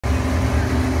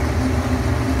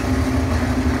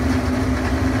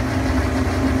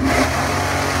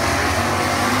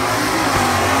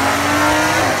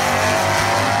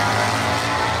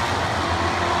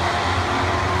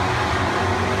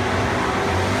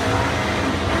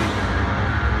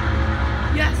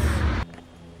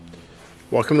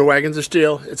Welcome to Wagons of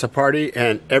Steel. It's a party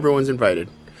and everyone's invited.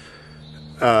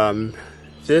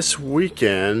 This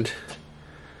weekend,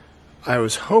 I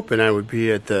was hoping I would be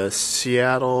at the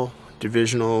Seattle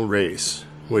divisional race,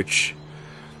 which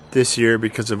this year,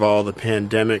 because of all the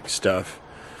pandemic stuff,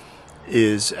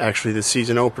 is actually the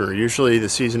season opener. Usually the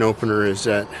season opener is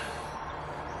at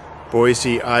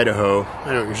Boise, Idaho.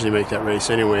 I don't usually make that race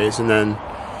anyways, and then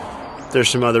there's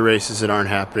some other races that aren't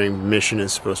happening. Mission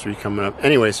is supposed to be coming up.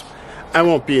 Anyways, I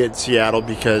won't be at Seattle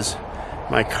because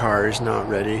my car is not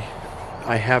ready.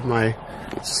 I have my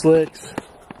slicks.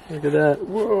 Look at that.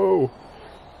 Whoa.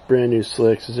 Brand new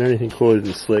slicks. Is there anything cooler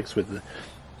than slicks with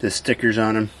the stickers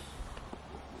on them?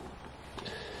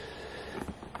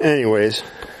 Anyways,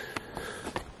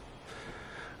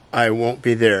 I won't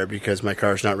be there because my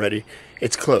car's not ready.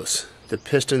 It's close. The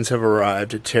pistons have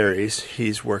arrived at Terry's.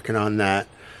 He's working on that.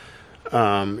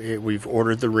 We've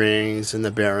ordered the rings and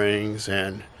the bearings,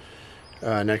 and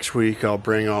next week I'll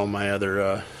bring all my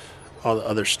other all the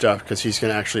other stuff because he's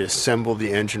going to actually assemble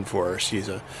the engine for us.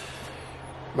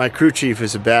 My crew chief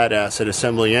is a badass at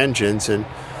assembling engines, and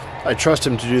I trust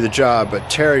him to do the job, but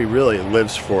Terry really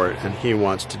lives for it and he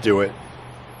wants to do it,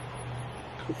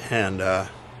 and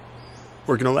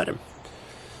we're going to let him.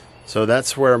 So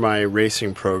that's where my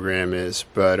racing program is.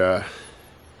 But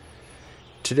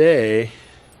today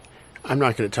I'm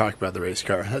not going to talk about the race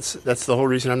car. That's the whole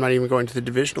reason I'm not even going to the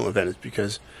divisional event, is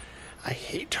because I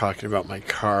hate talking about my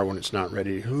car when it's not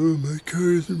ready. Oh, my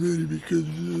car isn't ready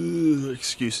because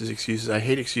excuses. I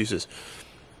hate excuses.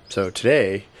 So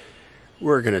today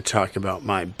we're going to talk about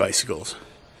my bicycles.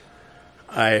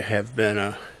 I have been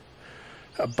a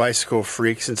bicycle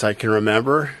freak since I can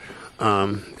remember.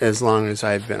 As long as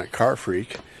I've been a car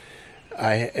freak.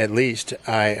 I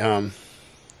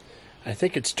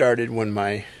think it started when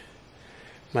my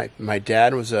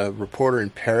dad was a reporter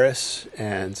in Paris,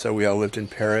 and so we all lived in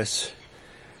Paris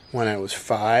when I was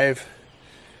 5,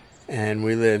 and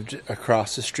we lived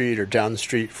across the street or down the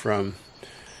street from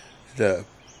the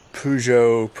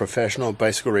Peugeot professional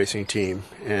bicycle racing team,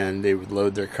 and they would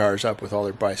load their cars up with all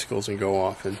their bicycles and go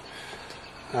off. And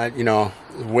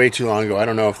way too long ago, I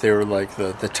don't know if they were like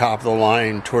the top of the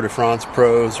line Tour de France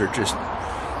pros or just,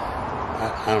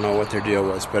 I don't know what their deal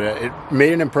was, but it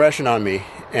made an impression on me,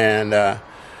 and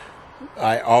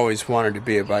I always wanted to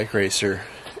be a bike racer.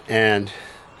 And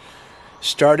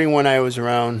starting when I was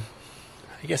around,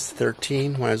 I guess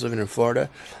 13, when I was living in Florida,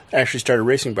 I actually started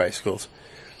racing bicycles.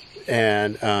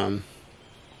 And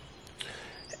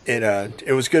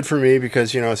it was good for me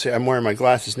because, see, I'm wearing my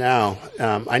glasses now.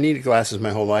 I needed glasses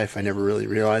my whole life. I never really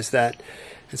realized that.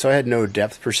 And so I had no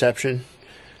depth perception.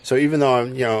 So even though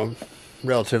I'm,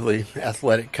 relatively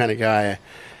athletic kind of guy,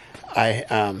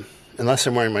 unless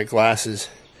I'm wearing my glasses,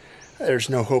 there's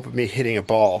no hope of me hitting a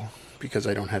ball because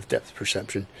I don't have depth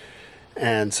perception.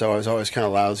 And so I was always kind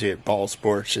of lousy at ball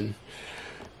sports. And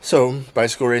so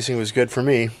bicycle racing was good for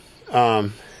me.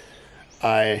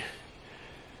 I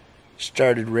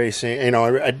started racing.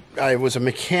 I was a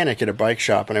mechanic at a bike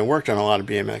shop, and I worked on a lot of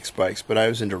BMX bikes, but I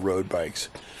was into road bikes.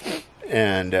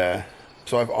 And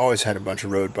so I've always had a bunch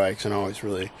of road bikes and always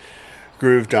really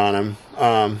grooved on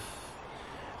them.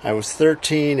 I was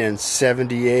 13 and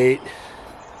 78,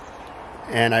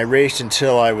 and I raced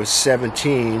until I was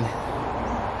 17.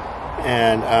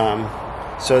 And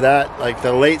so that, like,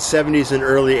 the late 70s and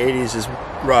early 80s is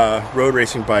road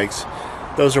racing bikes.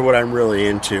 Those are what I'm really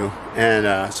into.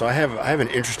 And so I have an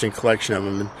interesting collection of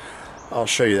them, and I'll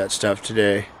show you that stuff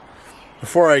today.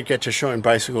 Before I get to showing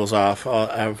bicycles off,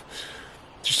 I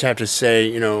just have to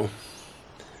say,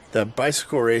 the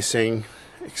bicycle racing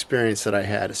experience that I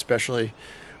had, especially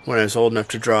when I was old enough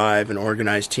to drive and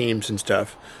organize teams and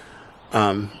stuff,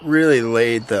 really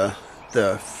laid the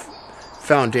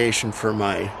foundation for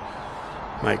my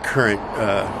current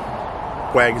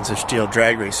Wagons of Steel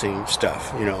drag racing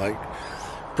stuff. Like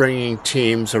bringing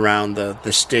teams around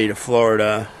the state of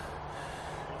Florida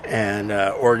and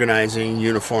organizing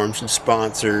uniforms and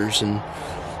sponsors and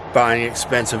buying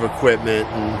expensive equipment,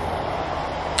 and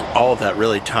all of that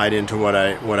really tied into what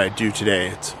I do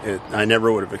today. I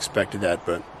never would have expected that,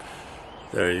 but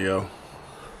there you go.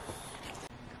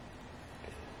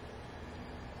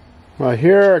 Well,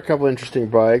 here are a couple interesting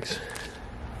bikes.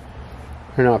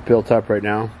 They're not built up right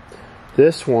now.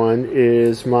 This one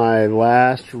is my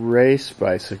last race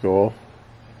bicycle.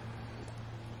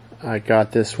 I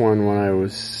got this one when I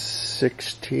was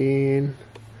 16.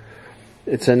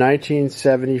 It's a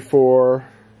 1974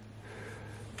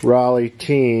 Raleigh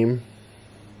team.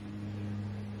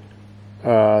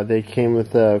 They came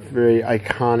with a very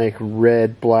iconic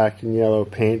red, black, and yellow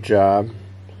paint job.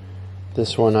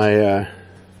 This one I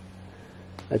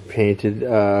I painted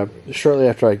shortly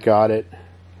after I got it.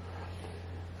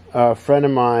 A friend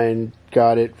of mine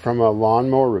got it from a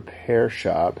lawnmower repair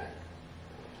shop.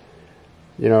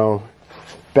 You know,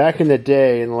 back in the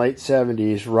day, in the late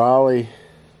 70s, Raleigh,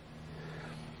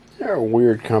 they're a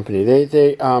weird company.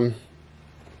 They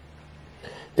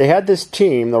had this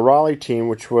team, the Raleigh team,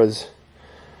 which was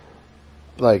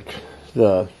like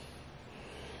the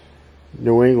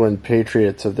New England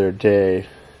Patriots of their day.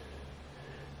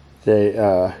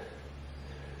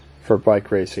 For bike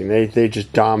racing, they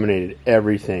just dominated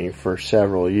everything for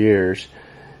several years,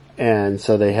 and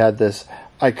so they had this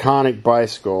iconic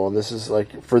bicycle, and this is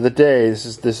like, for the day, this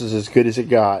is as good as it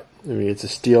got. I mean, it's a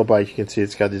steel bike. You can see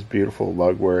it's got this beautiful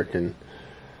lug work, and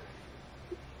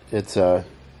it's a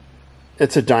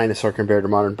dinosaur compared to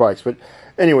modern bikes. But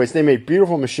anyways, they made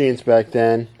beautiful machines back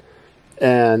then,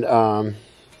 and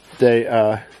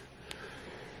they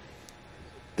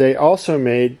also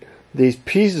made these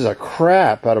pieces of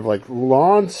crap out of like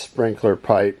lawn sprinkler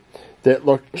pipe that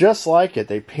looked just like it.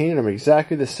 They painted them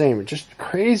exactly the same. It's just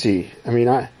crazy. I mean,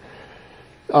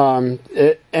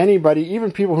 anybody,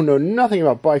 even people who know nothing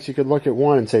about bikes, you could look at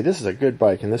one and say, this is a good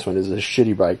bike and this one is a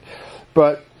shitty bike.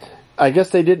 But I guess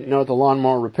they didn't know at the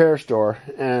lawnmower repair store.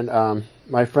 And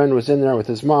my friend was in there with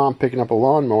his mom picking up a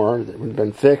lawnmower that had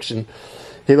been fixed. And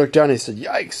he looked down and he said,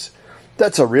 yikes,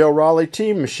 that's a real Raleigh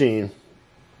team machine.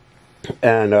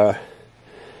 And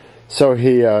so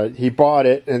he bought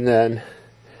it, and then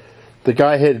the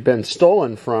guy had been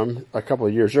stolen from a couple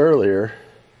of years earlier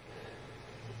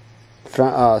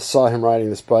saw him riding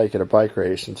this bike at a bike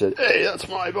race and said, hey, that's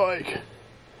my bike.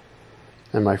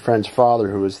 And my friend's father,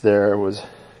 who was there, was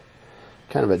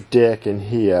kind of a dick, and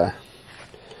he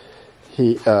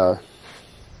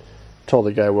told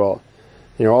the guy, well,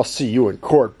 you know, I'll see you in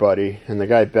court, buddy. And the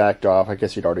guy backed off. I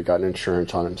guess he'd already gotten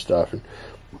insurance on him and stuff, and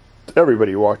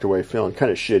everybody walked away feeling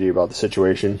kind of shitty about the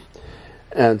situation.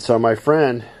 And so my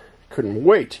friend couldn't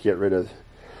wait to get rid of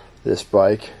this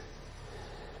bike.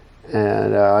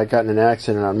 And I got in an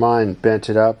accident on mine, bent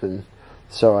it up, and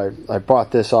so I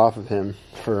bought this off of him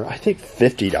for, I think,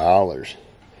 $50.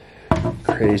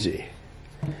 Crazy.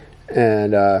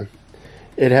 And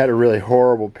it had a really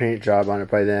horrible paint job on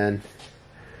it by then.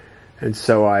 And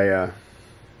so I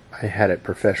had it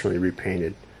professionally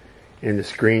repainted in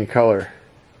this green color.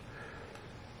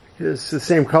 It's the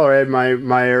same color I had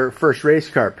my first race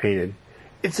car painted.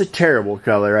 It's a terrible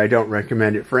color. I don't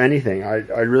recommend it for anything. I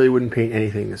really wouldn't paint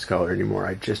anything this color anymore.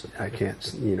 I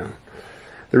can't, you know.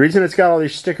 The reason it's got all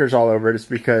these stickers all over it is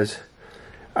because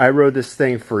I rode this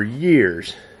thing for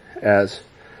years as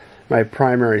my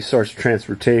primary source of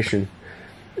transportation.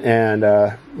 And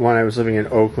when I was living in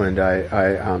Oakland,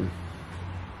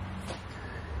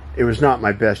 it was not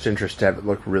my best interest to have it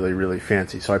look really, really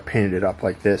fancy. So I painted it up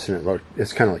like this, and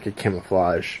it's kind of like a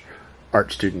camouflage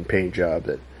art student paint job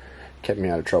that kept me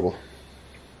out of trouble.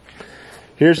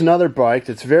 Here's another bike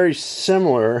that's very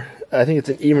similar. I think it's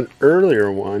an even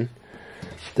earlier one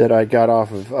that I got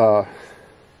off of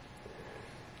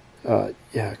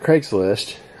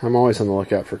Craigslist. I'm always on the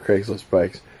lookout for Craigslist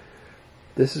bikes.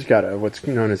 This has got what's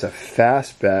known as a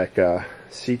fastback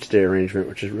seat stay arrangement,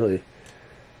 which is really,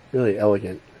 really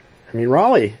elegant. I mean,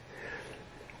 Raleigh,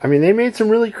 I mean, they made some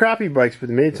really crappy bikes, but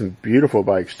they made some beautiful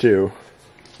bikes too.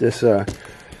 This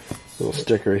little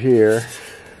sticker here,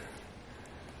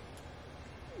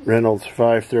 Reynolds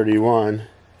 531.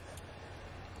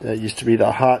 That used to be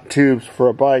the hot tubes for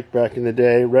a bike back in the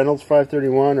day. Reynolds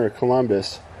 531 or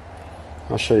Columbus.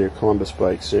 I'll show you a Columbus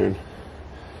bike soon.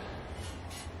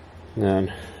 And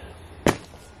then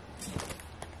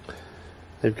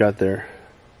they've got their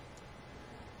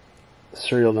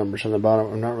serial numbers on the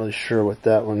bottom. I'm not really sure what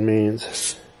that one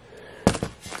means.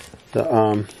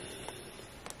 So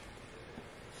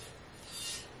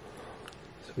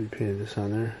we painted this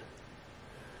on there.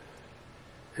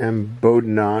 And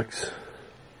Bodenox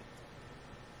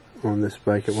on this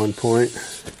bike at one point.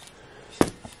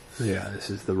 Yeah,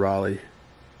 this is the Raleigh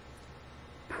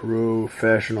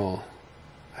Professional.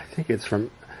 I think it's from,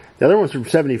 the other one's from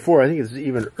 74. I think it's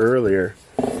even earlier.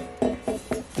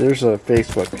 There's a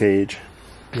Facebook page.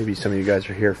 Maybe some of you guys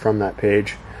are here from that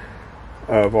page,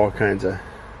 of all kinds of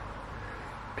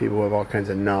people who have all kinds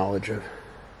of knowledge of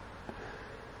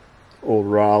old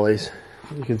Raleighs.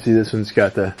 You can see this one's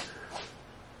got a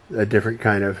different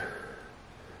kind of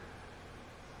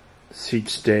seat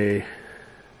stay,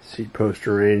 seat post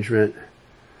arrangement.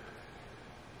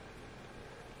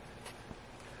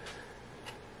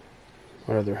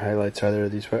 What other highlights are there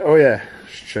of these? Oh yeah, I'll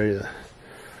show you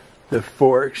the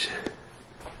forks.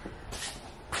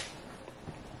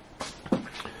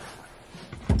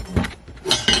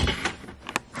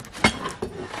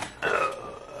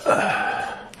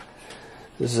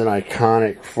 This is an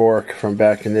iconic fork from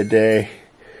back in the day.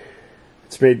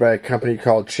 It's made by a company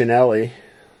called Cinelli,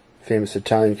 famous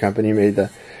Italian company. Made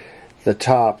the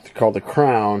top called the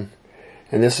crown,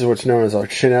 and this is what's known as a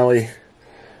Cinelli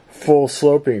full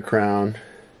sloping crown.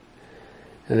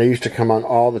 And they used to come on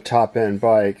all the top end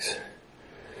bikes.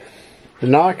 The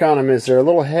knock on them is they're a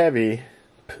little heavy,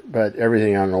 but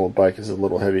everything on an old bike is a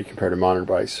little heavy compared to modern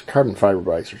bikes. Carbon fiber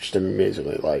bikes are just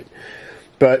amazingly light.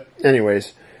 But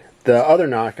anyways, the other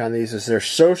knock on these is they're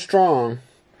so strong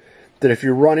that if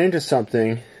you run into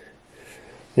something,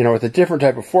 you know, with a different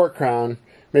type of fork crown,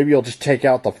 maybe you'll just take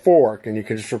out the fork and you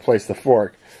can just replace the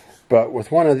fork. But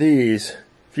with one of these,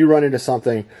 if you run into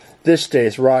something, this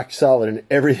stays rock solid and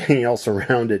everything else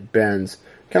around it bends.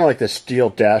 Kind of like the steel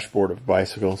dashboard of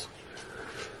bicycles.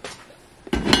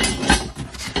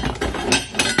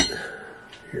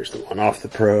 Here's the one off the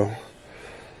Pro.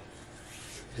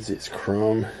 It's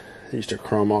chrome. They used to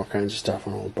chrome all kinds of stuff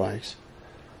on old bikes.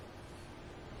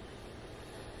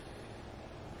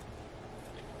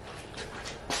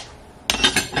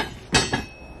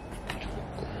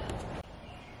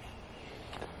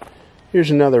 Here's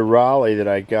another Raleigh that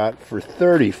I got for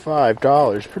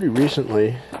 $35 pretty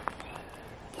recently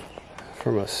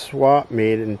from a swap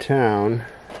meet in town.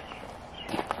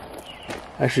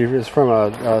 Actually, it's from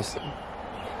a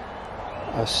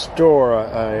store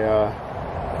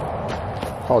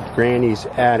called Granny's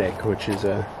Attic, which is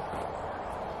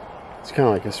it's kind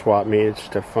of like a swap meet. It's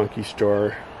just a funky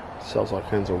store. It sells all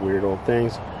kinds of weird old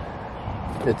things.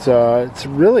 It's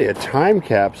really a time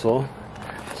capsule.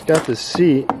 It's got the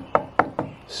seat,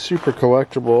 super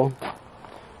collectible.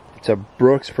 It's a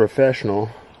Brooks Professional,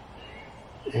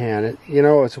 and you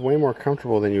know, it's way more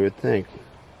comfortable than you would think.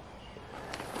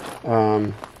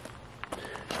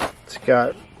 It's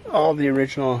got all the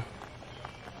original.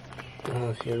 I don't know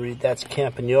if you can read. That's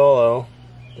Campagnolo,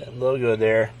 that logo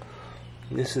there.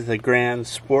 This is the Grand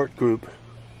Sport Group.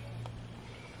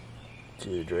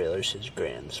 The trailer says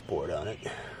Grand Sport on it.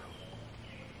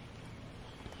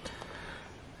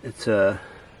 It's a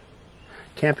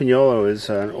Campagnolo is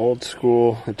an old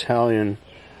school Italian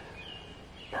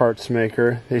parts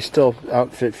maker. They still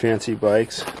outfit fancy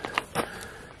bikes.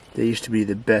 They used to be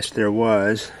the best there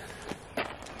was.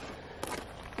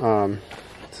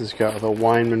 This has got the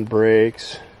Weinmann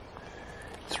brakes.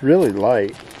 It's really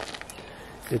light.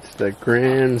 It's the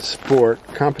Grand Sport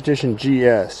Competition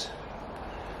GS.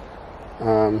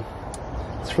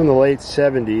 It's from the late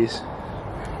 70s.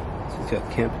 So it's got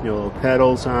Campagnolo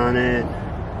pedals on it.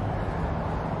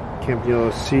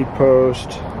 Campagnolo seat post.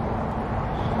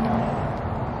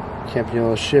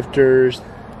 Campagnolo shifters.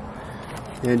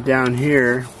 And down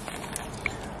here,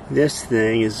 this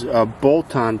thing is a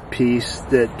bolt-on piece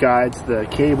that guides the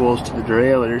cables to the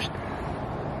derailleurs,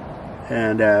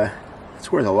 and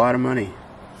it's worth a lot of money.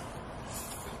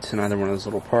 It's another one of those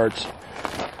little parts.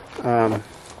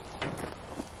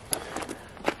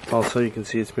 Also, you can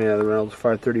see it's made out of the Reynolds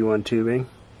 531 tubing.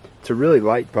 It's a really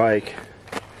light bike.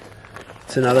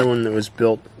 It's another one that was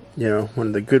built, you know, one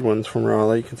of the good ones from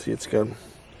Raleigh. You can see it's got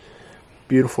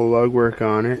beautiful lug work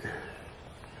on it.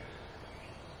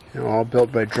 You know, all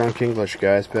built by drunk English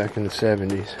guys back in the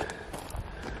 70s.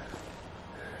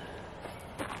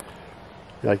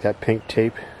 You like that pink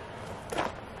tape?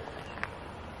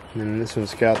 And then this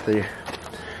one's got the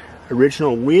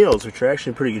original wheels, which are actually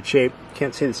in pretty good shape.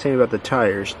 Can't say the same about the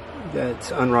tires.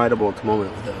 It's unrideable at the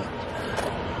moment.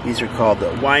 These are called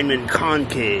the Weinmann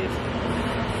Concave.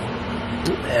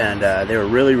 And they were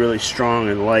really, really strong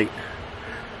and light.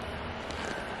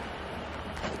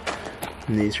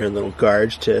 And these are little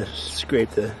guards to scrape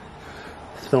the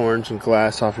thorns and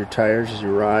glass off your tires as you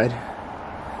ride.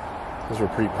 Those were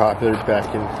pretty popular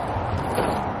back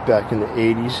in the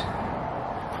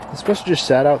 80s. Especially just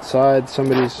sat outside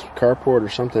somebody's carport or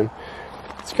something.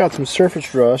 It's got some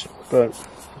surface rust, but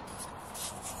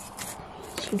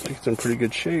it seems like it's in pretty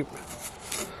good shape.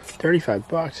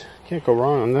 $35. Can't go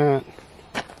wrong on that.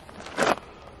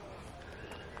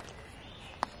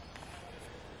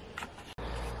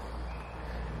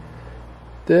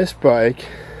 This bike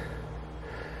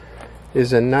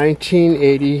is a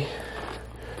 1980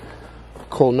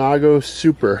 Colnago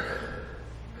Super.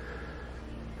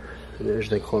 And there's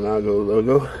the Colnago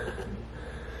logo.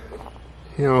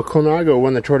 You know, Colnago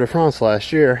won the Tour de France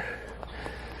last year.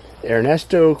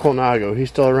 Ernesto Colnago, he's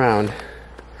still around.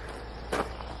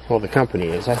 Well, the company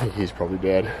is. I think he's probably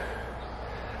dead.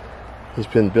 He's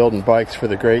been building bikes for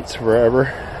the greats forever.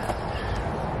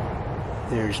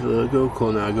 There's the logo,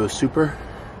 Colnago Super.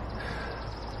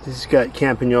 This has got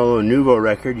Campagnolo Nuovo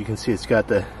record. You can see it's got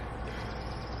the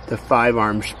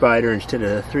 5-arm spider instead of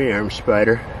the 3-arm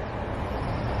spider.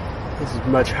 This is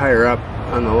much higher up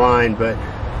on the line, but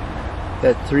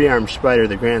that 3-arm Spider,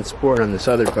 the Grand Sport on this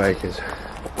other bike, is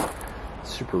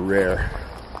super rare.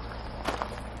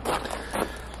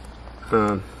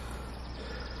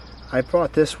 I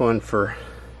bought this one for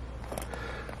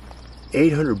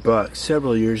 $800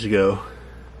 several years ago,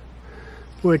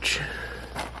 which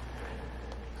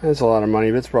that's a lot of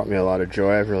money, but it's brought me a lot of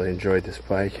joy. I've really enjoyed this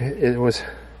bike. It was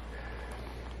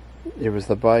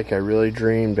the bike I really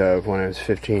dreamed of when I was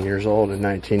 15 years old in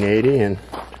 1980, and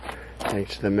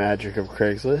thanks to the magic of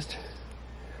Craigslist,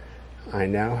 I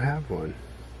now have one.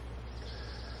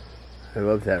 I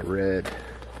love that red.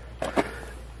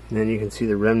 And then you can see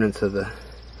the remnants of the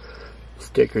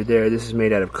sticker there. This is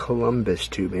made out of Columbus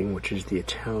tubing, which is the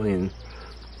Italian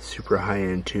super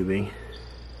high-end tubing.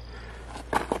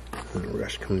 A little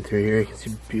rush coming through here. You can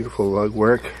see beautiful lug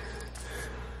work.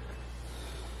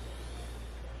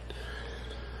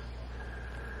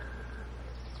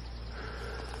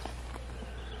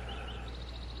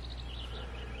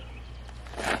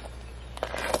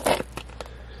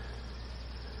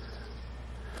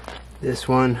 This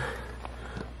one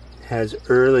has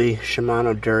early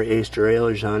Shimano Dura Ace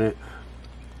derailleurs on it.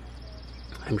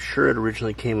 I'm sure it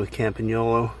originally came with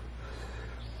Campagnolo.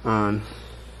 A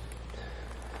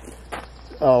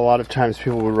lot of times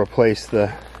people would replace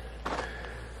the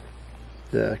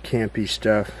campy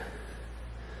stuff.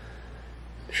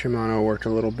 Shimano worked a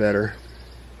little better.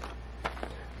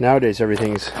 Nowadays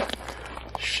everything's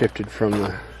shifted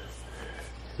from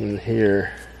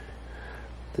here.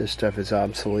 This stuff is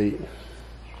obsolete.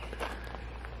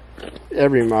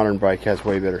 Every modern bike has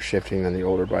way better shifting than the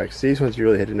older bikes. These ones you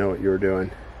really had to know what you were doing.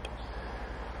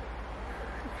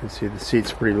 You can see the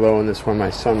seat's pretty low in this one. My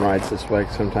son rides this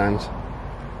bike sometimes.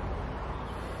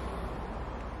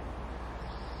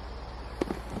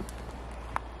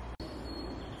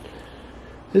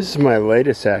 This is my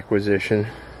latest acquisition.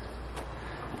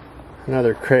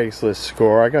 Another Craigslist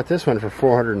score. I got this one for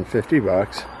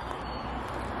 $450.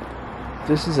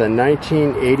 This is a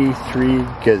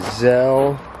 1983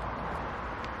 Gazelle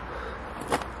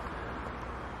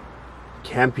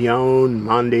Campione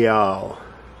Mondial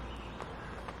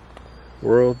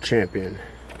World Champion.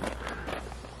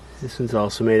 This one's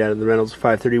also made out of the Reynolds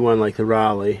 531 like the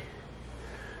Raleigh.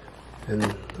 And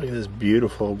look at this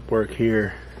beautiful work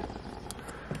here.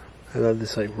 I love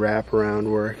this like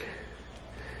wraparound work.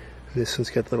 And this one's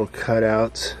got little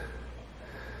cutouts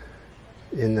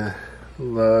in the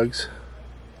lugs.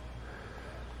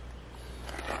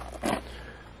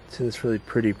 It's in this really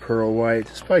pretty pearl white.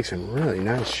 This bike's in really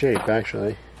nice shape,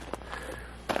 actually.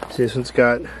 See, this one's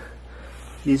got,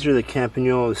 these are the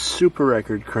Campagnolo Super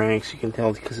Record cranks. You can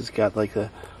tell because it's got like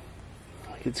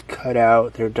it's cut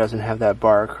out there. It doesn't have that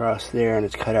bar across there, and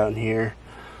it's cut out in here.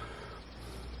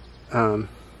 That's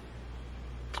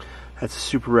a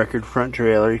Super Record front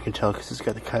derailleur. You can tell because it's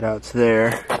got the cutouts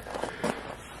there.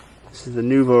 This is the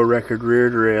Nuvo Record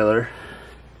rear derailleur.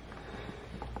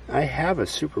 I have a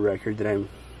Super Record that I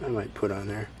might put on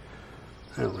there.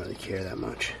 I don't really care that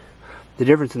much. The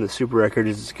difference in the Super Record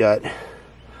is it's got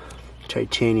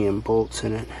titanium bolts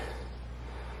in it.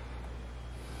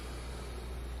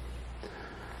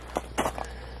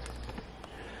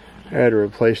 I had to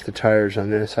replace the tires on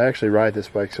this. I actually ride this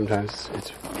bike sometimes.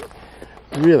 It's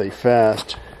really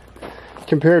fast.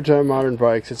 Compared to modern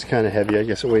bikes, it's kind of heavy. I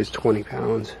guess it weighs 20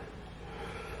 pounds.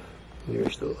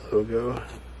 Here's the logo.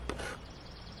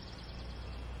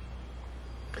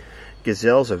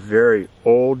 Gazelle's a very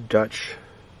old Dutch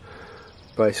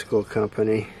bicycle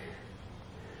company.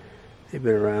 They've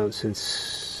been around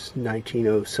since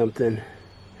 1900 something.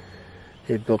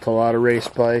 They've built a lot of race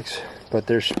bikes, but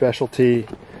their specialty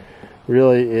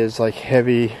really is like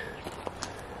heavy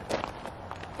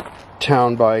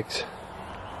town bikes.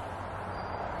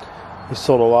 They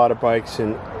sold a lot of bikes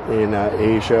in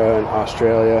Asia and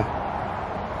Australia.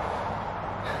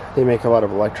 They make a lot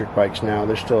of electric bikes now.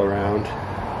 They're still around.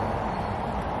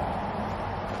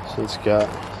 So it's got,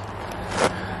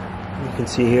 you can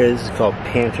see here, this is called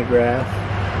Pantograph.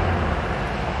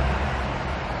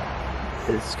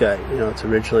 It's got, you know, it's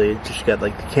originally just got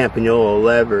like the Campagnolo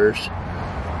levers,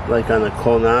 like on the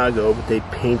Colnago, but they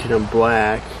painted them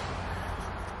black.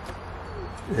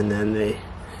 And then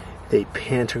they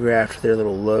pantographed their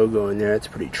little logo in there. It's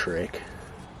pretty trick.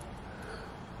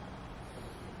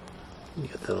 You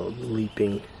got the little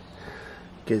leaping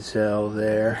Gazelle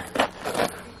there.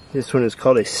 This one is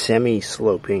called a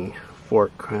semi-sloping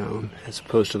fork crown, as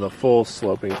opposed to the full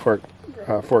sloping fork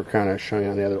crown I was showing you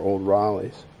on the other old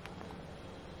Raleighs.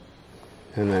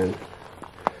 And then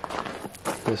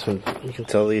this one, you can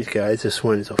tell these guys, this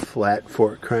one is a flat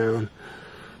fork crown.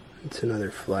 It's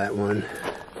another flat one.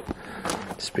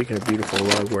 Speaking of beautiful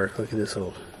log work, look at this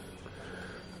little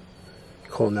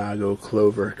Colnago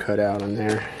clover cut out on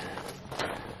there.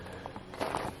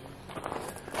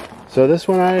 So this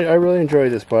one, I really enjoy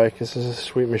this bike. This is a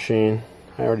sweet machine.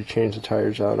 I already changed the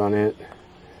tires out on it.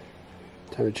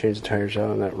 Time to change the tires out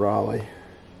on that Raleigh.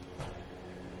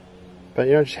 But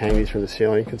you know, just hang these from the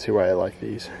ceiling. You can see why I like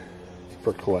these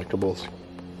for collectibles.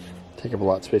 Take up a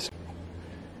lot of space.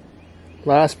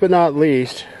 Last but not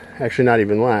least, actually not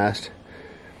even last,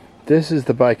 this is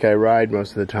the bike I ride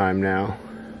most of the time now.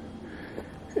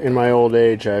 In my old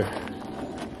age, I've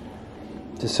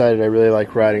decided I really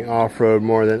like riding off-road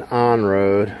more than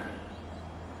on-road.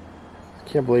 I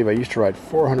can't believe I used to ride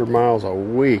 400 miles a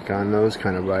week on those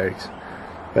kind of bikes.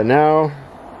 But now,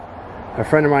 a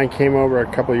friend of mine came over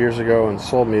a couple years ago and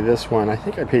sold me this one. I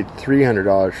think I paid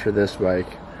 $300 for this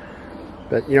bike.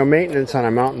 But, you know, maintenance on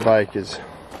a mountain bike is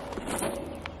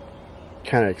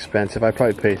kind of expensive. I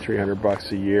probably pay 300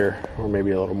 bucks a year, or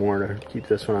maybe a little more, to keep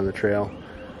this one on the trail.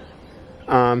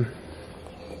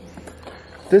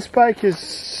 This bike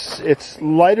it's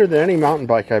lighter than any mountain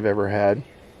bike I've ever had.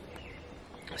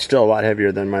 Still a lot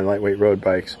heavier than my lightweight road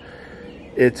bikes.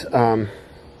 It's well,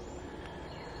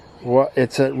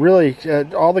 it's a really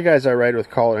all the guys I ride with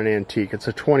call it an antique. It's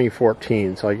a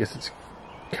 2014, so I guess it's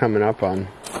coming up on,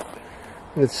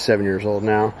 it's 7 years old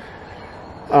now.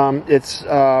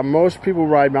 Most people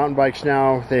ride mountain bikes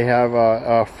now. They have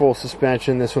a full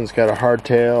suspension. This one's got a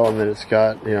hardtail, and then it's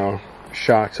got, you know,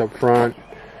 shocks up front.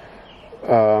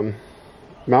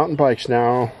 Mountain bikes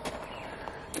now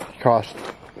cost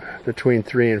between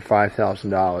 $3,000 and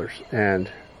 $5,000,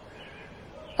 and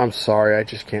I'm sorry, I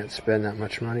just can't spend that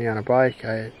much money on a bike.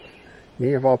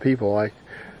 Me of all people, I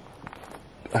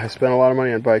spent a lot of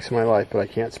money on bikes in my life, but I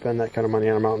can't spend that kind of money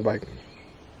on a mountain bike.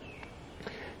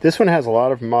 This one has a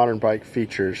lot of modern bike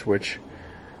features, which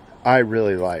I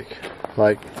really like.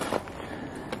 Like,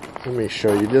 let me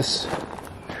show you this.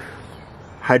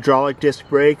 Hydraulic disc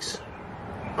brakes.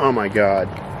 Oh my God,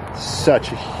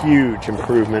 such a huge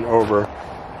improvement over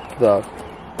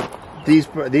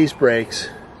these brakes.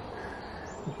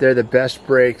 They're the best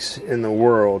brakes in the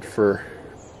world for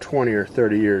 20 or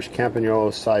 30 years.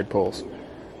 Campagnolo side pulls.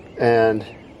 And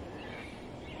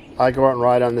I go out and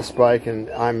ride on this bike, and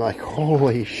I'm like,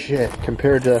 holy shit!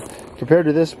 Compared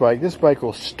to this bike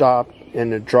will stop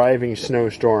in a driving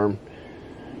snowstorm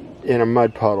in a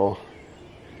mud puddle,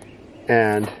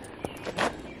 and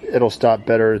it'll stop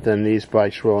better than these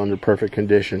bikes will under perfect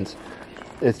conditions.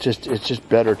 It's just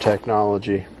better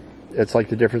technology. It's like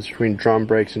the difference between drum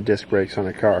brakes and disc brakes on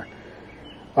a car.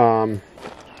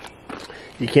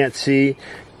 You can't see,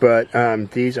 but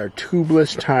these are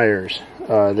tubeless tires.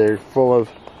 They're full of,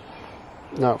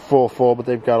 not full, but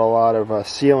they've got a lot of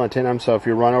sealant in them. So if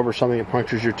you run over something that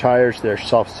punctures your tires, they're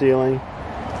self-sealing.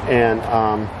 And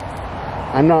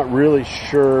I'm not really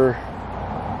sure.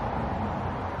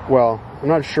 Well, I'm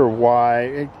not sure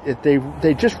why.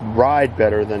 They just ride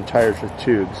better than tires with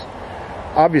tubes.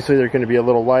 Obviously, they're going to be a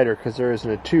little lighter because there isn't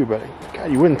a tube, but God,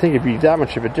 you wouldn't think it'd be that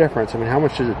much of a difference. I mean, how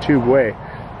much does a tube weigh?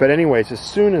 But anyways, as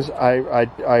soon as I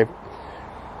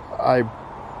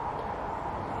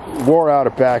wore out a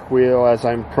back wheel, as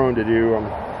I'm prone to do,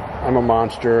 I'm a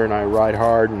monster, and I ride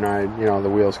hard, and the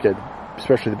wheels get,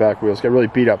 especially the back wheels, get really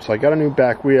beat up. So I got a new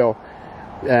back wheel,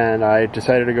 and I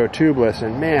decided to go tubeless,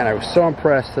 and man, I was so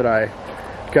impressed that I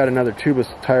got another tubeless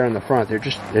tire in the front.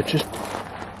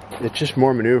 It's just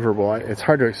more maneuverable. It's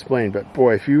hard to explain, but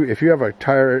boy, if you have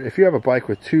a bike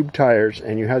with tube tires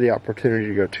and you have the opportunity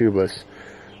to go tubeless,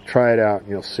 try it out and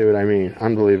you'll see what I mean.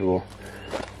 Unbelievable.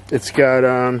 It's got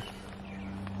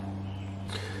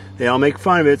they all make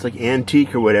fun of it. It's like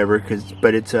antique or whatever,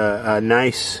 but it's a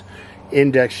nice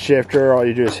index shifter. All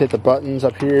you do is hit the buttons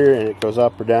up here, and it goes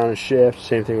up or down and shifts.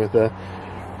 Same thing with the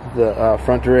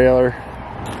front derailleur.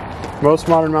 Most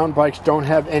modern mountain bikes don't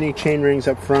have any chain rings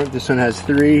up front. This one has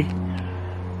 3.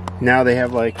 Now they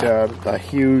have like a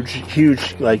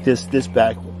huge like this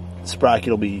back sprocket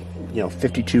will be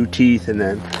 52 teeth, and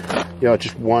then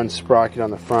just one sprocket on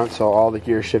the front, so all the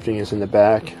gear shifting is in the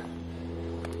back.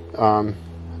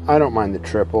 I don't mind the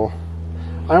triple.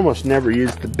 I almost never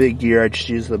use the big gear. I just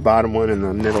use the bottom one and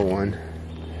the middle one.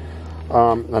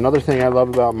 Another thing I love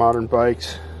about modern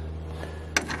bikes,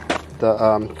 the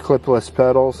clipless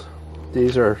pedals.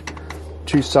 These are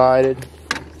two-sided,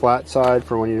 flat side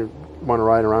for when you want to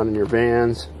ride around in your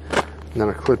vans, and then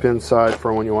a clip-in side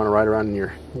for when you want to ride around in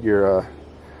your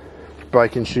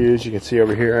biking shoes. You can see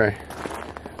over here,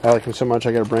 I like them so much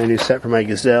I got a brand new set for my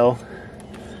Gazelle.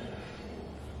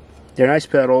 They're nice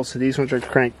pedals. These ones are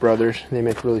Crank Brothers. They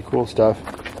make really cool stuff.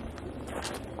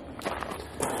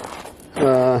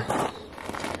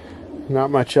 not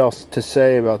much else to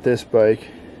say about this bike.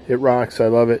 It rocks. I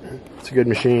love it. It's a good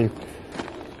machine.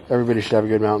 Everybody should have a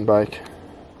good mountain bike.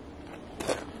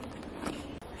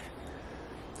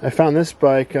 I found this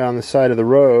bike on the side of the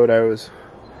road.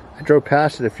 I drove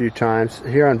past it a few times.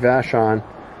 Here on Vashon,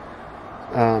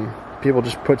 people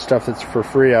just put stuff that's for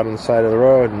free out on the side of the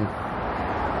road, and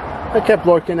I kept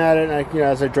looking at it, and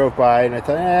as I drove by, and I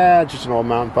thought, just an old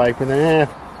mountain bike, but then,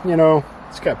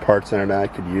 it's got parts in it that I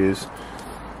could use.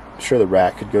 I'm sure the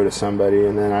rack could go to somebody.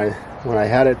 And then when I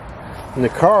had it in the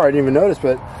car, I didn't even notice,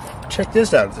 but check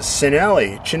this out. It's a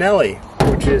Cinelli,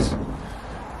 which is,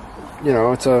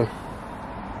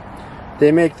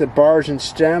 they make the bars and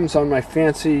stems on my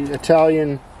fancy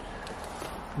Italian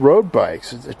road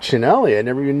bikes. It's a Cinelli. I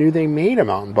never even knew they made a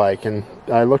mountain bike, and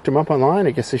I looked them up online.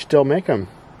 I guess they still make them.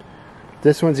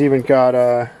 This one's even got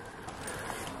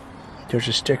there's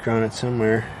a sticker on it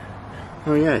somewhere.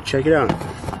 Oh yeah, check it out.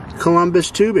 Columbus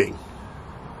tubing.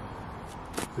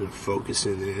 Gonna focus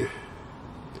in there.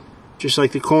 Just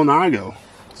like the Colnago.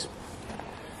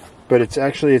 But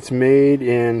it's made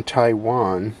in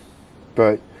Taiwan,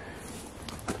 but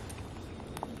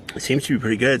it seems to be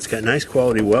pretty good. It's got nice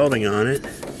quality welding on it.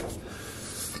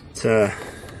 It's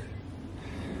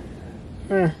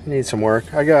needs some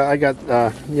work. I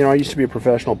used to be a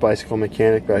professional bicycle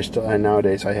mechanic, but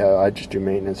nowadays I just do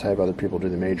maintenance. I have other people do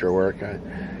the major work.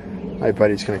 My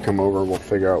buddy's gonna come over and we'll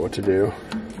figure out what to do.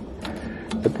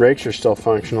 The brakes are still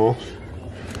functional.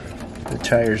 The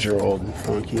tires are old and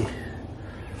funky.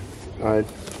 I'm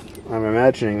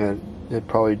imagining that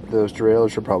those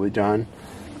derailleurs are probably done.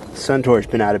 Suntour's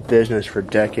been out of business for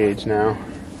decades now,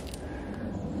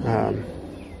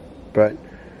 but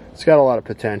it's got a lot of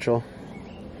potential.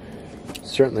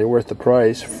 Certainly worth the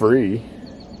price, free.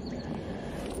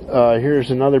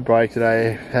 Here's another bike that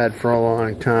I had for a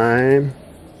long time.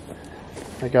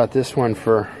 I got this one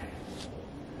for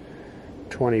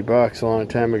 $20 a long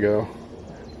time ago.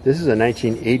 This is a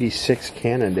 1986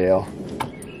 Cannondale.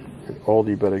 An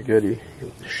oldie but a goodie.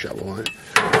 Shovel on it.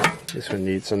 This one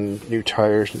needs some new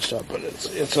tires and stuff, but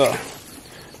it's a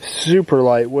super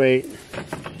lightweight.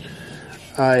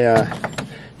 I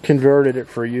converted it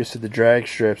for use of the drag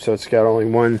strip, so it's got only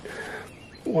one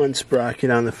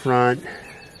sprocket on the front.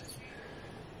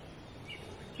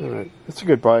 It's a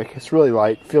good bike. It's really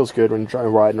light. Feels good when you're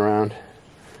riding around.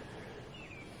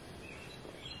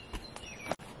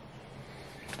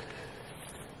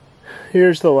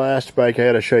 Here's the last bike I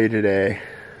got to show you today.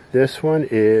 This one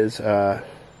is a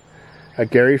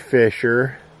Gary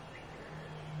Fisher,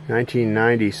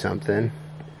 1990 something.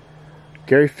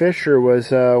 Gary Fisher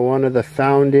was one of the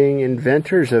founding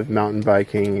inventors of mountain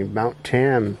biking, Mount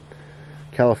Tam,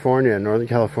 California, Northern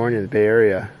California, the Bay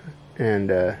Area,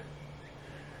 and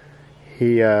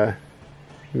he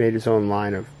made his own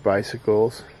line of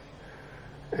bicycles.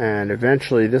 And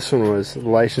eventually, this one was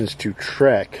licensed to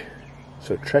Trek,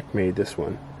 so Trek made this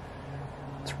one.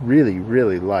 It's really,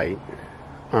 really light.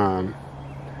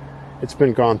 It's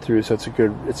been gone through, so it's a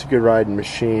good riding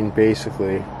machine.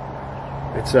 Basically,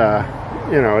 it's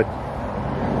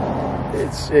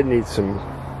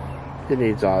it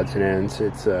needs odds and ends.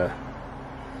 It's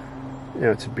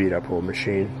it's a beat up old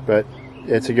machine, but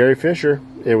it's a Gary Fisher.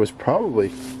 It was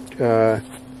probably a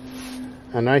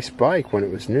nice bike when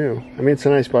it was new. I mean, it's a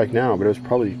nice bike now, but it was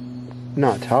probably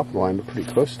not top of the line, but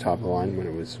pretty close to top of the line when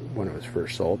it was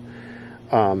first sold.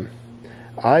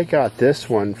 I got this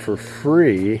one for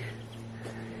free.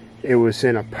 It was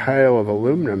in a pile of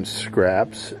aluminum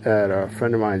scraps at a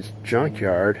friend of mine's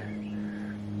junkyard,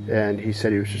 and he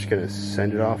said he was just going to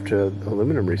send it off to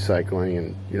aluminum recycling,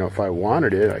 and if I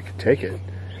wanted it, I could take it.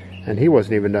 And he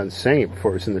wasn't even done saying it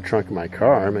before it was in the trunk of my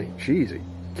car. I'm like, geez,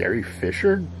 Gary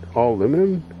Fisher, all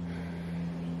aluminum?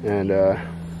 And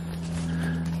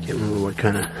can't remember what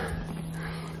kind of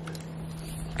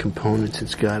components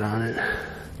it's got on it.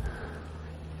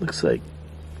 Looks like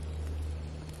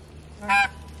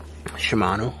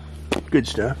Shimano. Good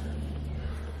stuff.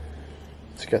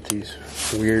 It's got these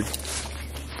weird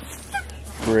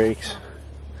brakes.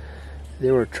 They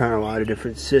were trying a lot of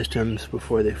different systems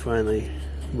before they finally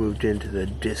moved into the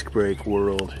disc brake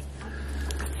world.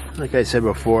 Like I said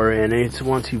before, and it's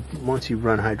once you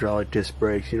run hydraulic disc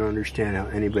brakes, you don't understand how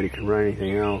anybody can run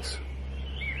anything else.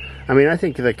 I mean, I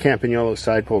think the Campagnolo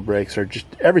side pull brakes are just,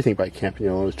 everything by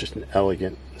Campagnolo is just an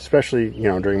elegant, especially,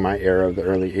 during my era of the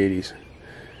early 80s.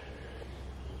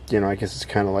 I guess it's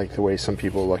kind of like the way some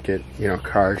people look at,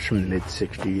 cars from the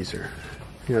mid-60s, or,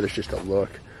 there's just a look.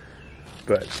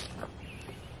 But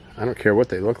I don't care what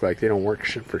they look like, they don't work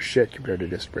for shit compared to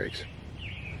disc brakes.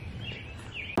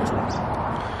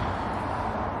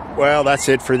 Well, that's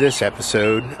it for this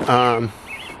episode.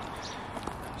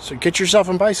 So get yourself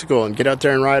a bicycle and get out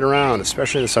there and ride around,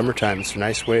 especially in the summertime. It's a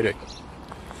nice way to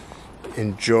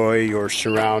enjoy your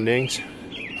surroundings.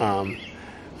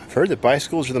 I've heard that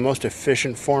bicycles are the most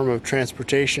efficient form of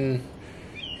transportation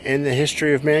in the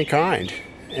history of mankind,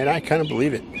 and I kind of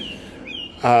believe it.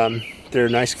 They're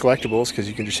nice collectibles because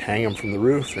you can just hang them from the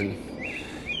roof, and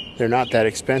they're not that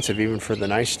expensive even for the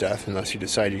nice stuff, unless you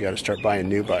decide you got to start buying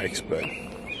new bikes. But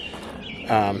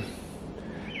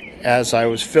as I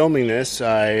was filming this,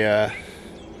 I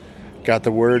got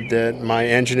the word that my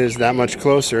engine is that much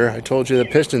closer. I told you the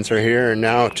pistons are here, and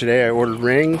now today I ordered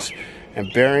rings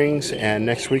and bearings, and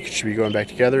next week it should be going back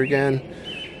together again.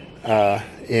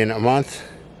 In a month,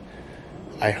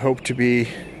 I hope to be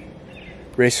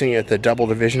racing at the double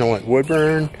divisional at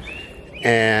Woodburn,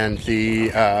 and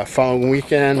the following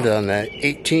weekend on the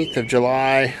 18th of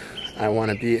July I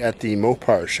want to be at the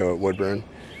Mopar show at Woodburn,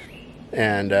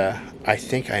 and I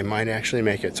think I might actually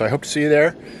make it, so I hope to see you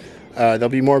there. There'll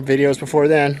be more videos before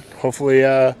then, hopefully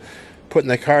putting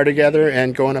the car together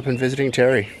and going up and visiting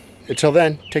Terry. Until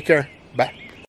then, take care. Bye.